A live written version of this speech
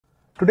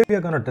Today we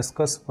are going to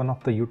discuss one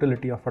of the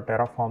utility of a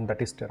Terraform,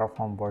 that is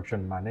Terraform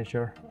Version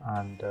Manager,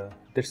 and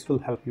this will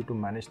help you to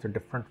manage the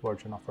different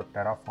version of a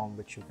Terraform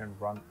which you can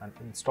run and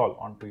install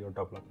onto your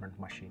development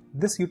machine.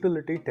 This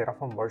utility,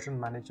 Terraform Version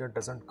Manager,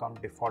 doesn't come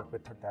default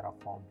with a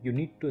Terraform. You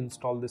need to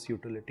install this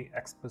utility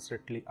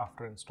explicitly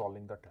after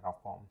installing the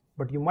Terraform.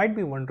 But you might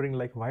be wondering,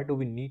 like, why do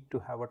we need to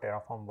have a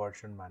Terraform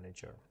Version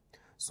Manager?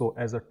 So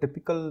as a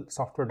typical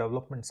software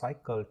development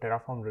cycle,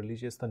 Terraform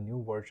releases the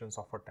new versions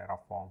of a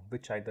Terraform,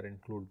 which either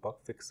include bug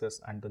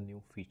fixes and the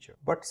new feature.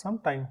 But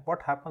sometimes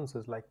what happens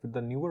is, like with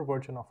the newer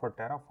version of a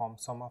Terraform,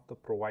 some of the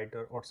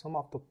provider or some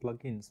of the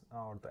plugins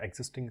or the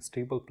existing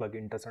stable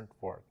plugin doesn't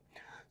work.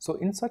 So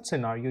in such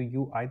scenario,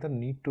 you either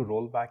need to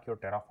roll back your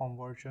Terraform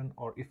version,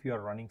 or if you are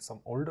running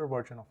some older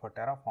version of a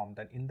Terraform,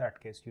 then in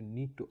that case, you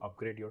need to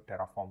upgrade your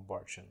Terraform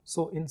version.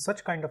 So in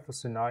such kind of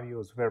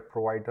scenarios where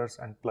providers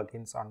and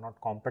plugins are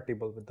not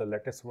compatible with the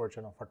latest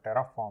version of a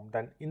Terraform,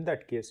 then in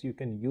that case, you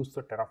can use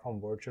the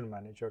Terraform Version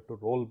Manager to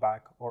roll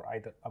back or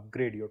either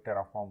upgrade your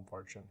Terraform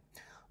version.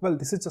 Well,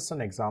 this is just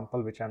an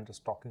example which I'm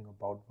just talking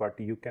about, but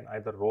you can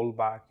either roll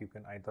back, you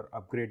can either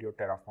upgrade your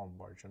Terraform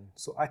version.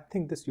 So I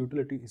think this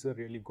utility is a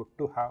really good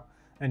to have,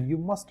 and you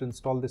must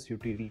install this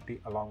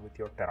utility along with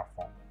your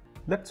Terraform.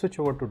 Let's switch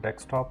over to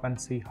desktop and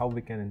see how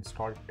we can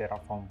install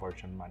Terraform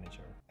Version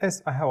Manager.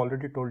 As I have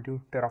already told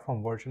you,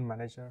 Terraform Version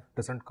Manager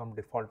doesn't come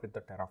default with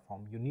the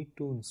Terraform. You need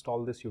to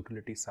install this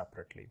utility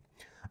separately.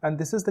 And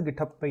this is the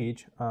GitHub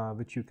page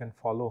which you can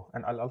follow,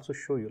 and I'll also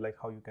show you like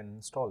how you can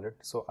install it.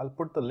 So I'll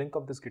put the link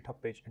of this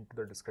GitHub page into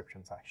the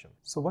description section.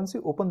 So once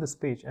you open this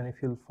page, and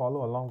if you'll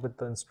follow along with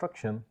the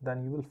instruction,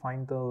 then you will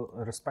find the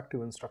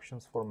respective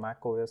instructions for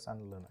Mac OS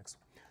and Linux.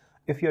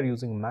 If you are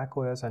using Mac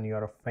OS and you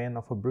are a fan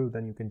of a brew,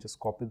 then you can just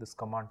copy this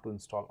command to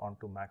install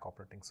onto Mac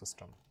operating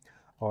system.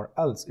 Or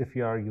else, if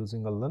you are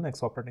using a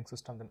Linux operating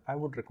system, then I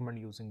would recommend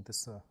using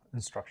this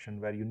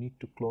instruction where you need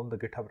to clone the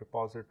GitHub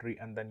repository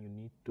and then you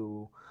need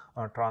to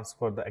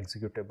transfer the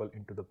executable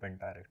into the bin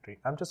directory.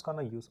 I'm just going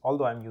to use,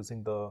 although I'm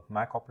using the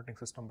Mac operating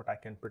system, but I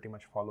can pretty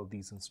much follow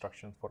these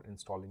instructions for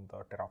installing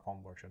the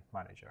Terraform Version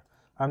Manager.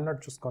 I'm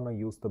not just going to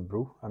use the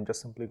brew. I'm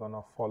just simply going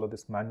to follow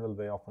this manual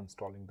way of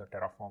installing the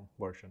Terraform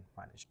Version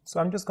Manager. So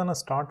I'm just going to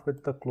start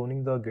with the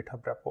cloning the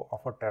GitHub repo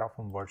of a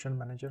Terraform Version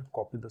Manager.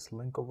 Copy this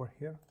link over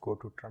here, go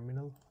to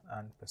terminal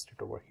and paste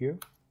it over here.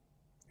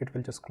 It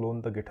will just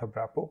clone the GitHub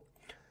repo.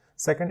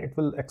 Second, it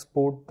will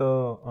export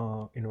the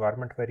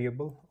environment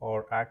variable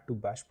or add to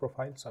bash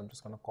profile. So I'm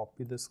just going to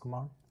copy this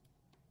command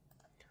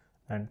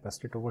and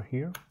paste it over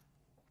here.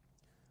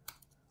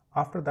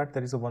 After that,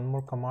 there is one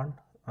more command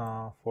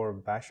for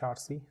bash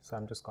rc. So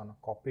I'm just going to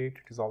copy it.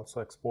 It is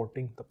also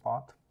exporting the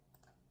path,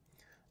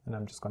 and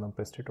I'm just going to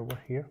paste it over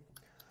here.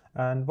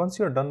 And once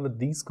you're done with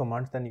these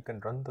commands, then you can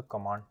run the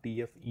command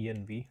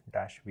tfenv-v.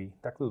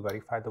 That will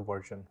verify the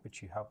version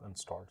which you have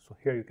installed. So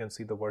here you can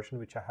see the version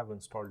which I have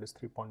installed is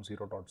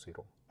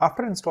 3.0.0.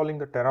 After installing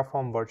the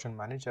Terraform Version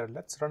Manager,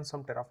 let's run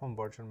some Terraform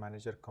Version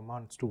Manager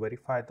commands to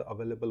verify the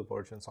available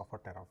versions of a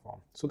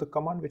Terraform. So the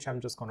command which I'm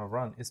just going to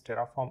run is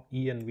terraform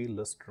env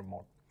list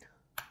remote.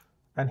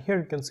 And here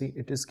you can see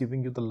it is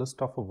giving you the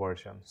list of a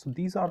version. So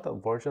these are the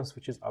versions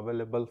which is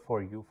available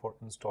for you for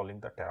installing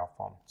the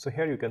Terraform. So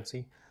here you can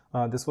see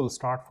this will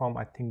start from,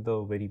 I think,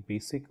 the very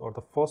basic or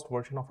the first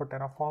version of a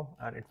Terraform,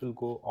 and it will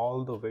go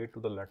all the way to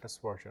the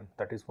latest version,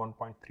 that is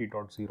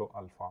 1.3.0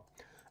 alpha.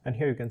 And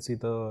here you can see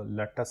the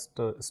latest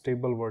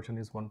stable version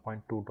is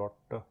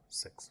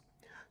 1.2.6.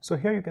 So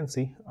here you can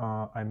see,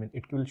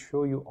 it will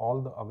show you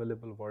all the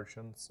available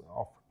versions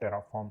of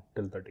Terraform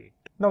till the date.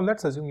 Now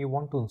let's assume you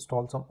want to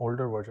install some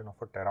older version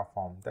of a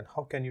Terraform. Then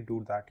how can you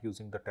do that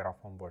using the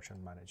Terraform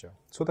Version Manager?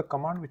 So the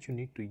command which you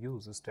need to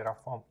use is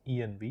terraform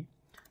env,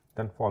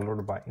 then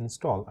followed by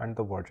install and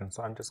the version.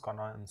 So I'm just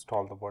gonna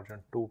install the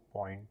version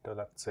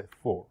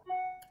 2.4.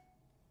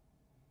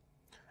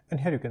 And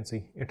here you can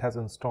see it has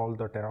installed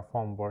the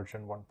Terraform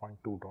version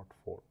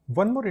 1.2.4.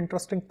 One more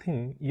interesting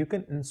thing, you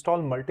can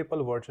install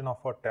multiple versions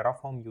of a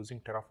Terraform using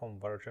Terraform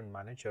Version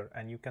Manager,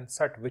 and you can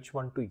set which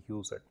one to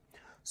use it.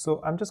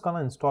 So I'm just going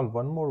to install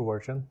one more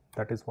version,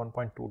 that is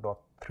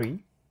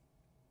 1.2.3.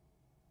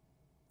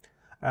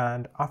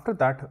 And after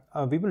that,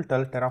 we will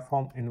tell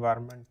Terraform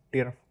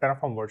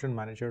Version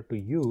Manager to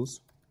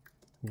use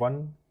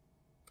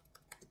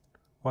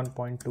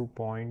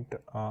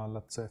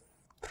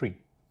 1.2.3.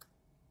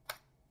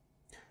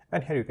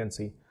 And here you can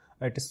see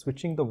it is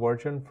switching the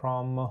version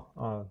from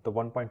the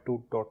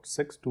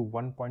 1.2.6 to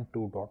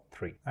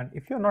 1.2.3. And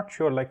if you're not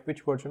sure like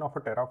which version of a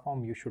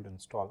Terraform you should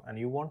install, and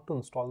you want to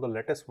install the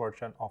latest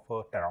version of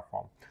a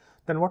Terraform,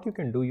 then what you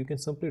can do, you can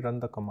simply run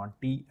the command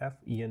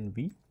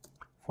tfenv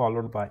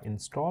followed by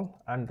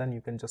install, and then you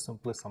can just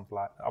simply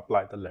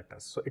apply the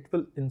latest. So it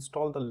will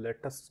install the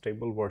latest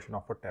stable version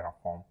of a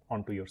Terraform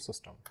onto your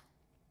system.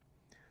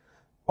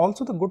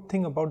 Also, the good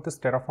thing about this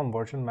Terraform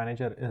version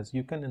manager is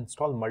you can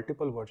install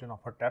multiple versions of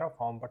a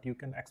Terraform, but you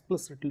can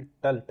explicitly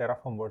tell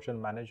Terraform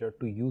version manager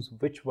to use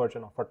which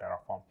version of a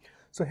Terraform.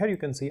 So here you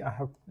can see I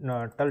have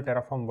tell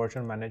Terraform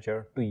version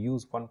manager to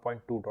use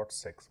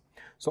 1.2.6.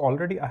 So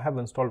already I have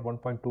installed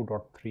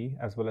 1.2.3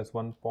 as well as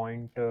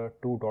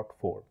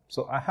 1.2.4.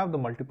 So I have the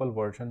multiple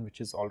version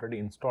which is already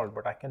installed,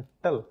 but I can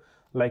tell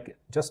like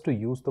just to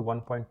use the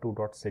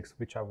 1.2.6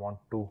 which I want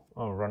to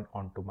run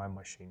onto my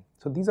machine.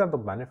 So these are the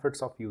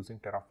benefits of using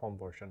Terraform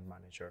version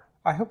manager.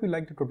 I hope you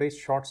liked today's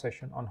short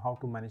session on how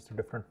to manage the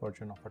different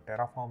version of a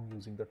Terraform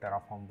using the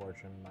Terraform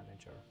version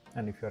manager.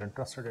 And if you're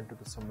interested into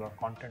the similar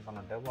content on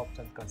a DevOps,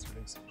 then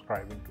considering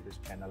subscribing to this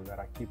channel where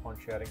I keep on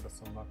sharing the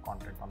similar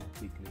content on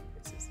a weekly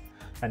basis.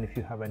 And if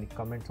you have any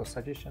comments or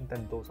suggestions,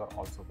 then those are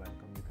also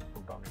welcome. You can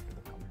put down into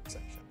the comment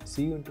section.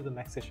 See you into the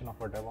next session of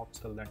our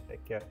DevOps. Till then,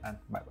 take care and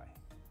bye-bye.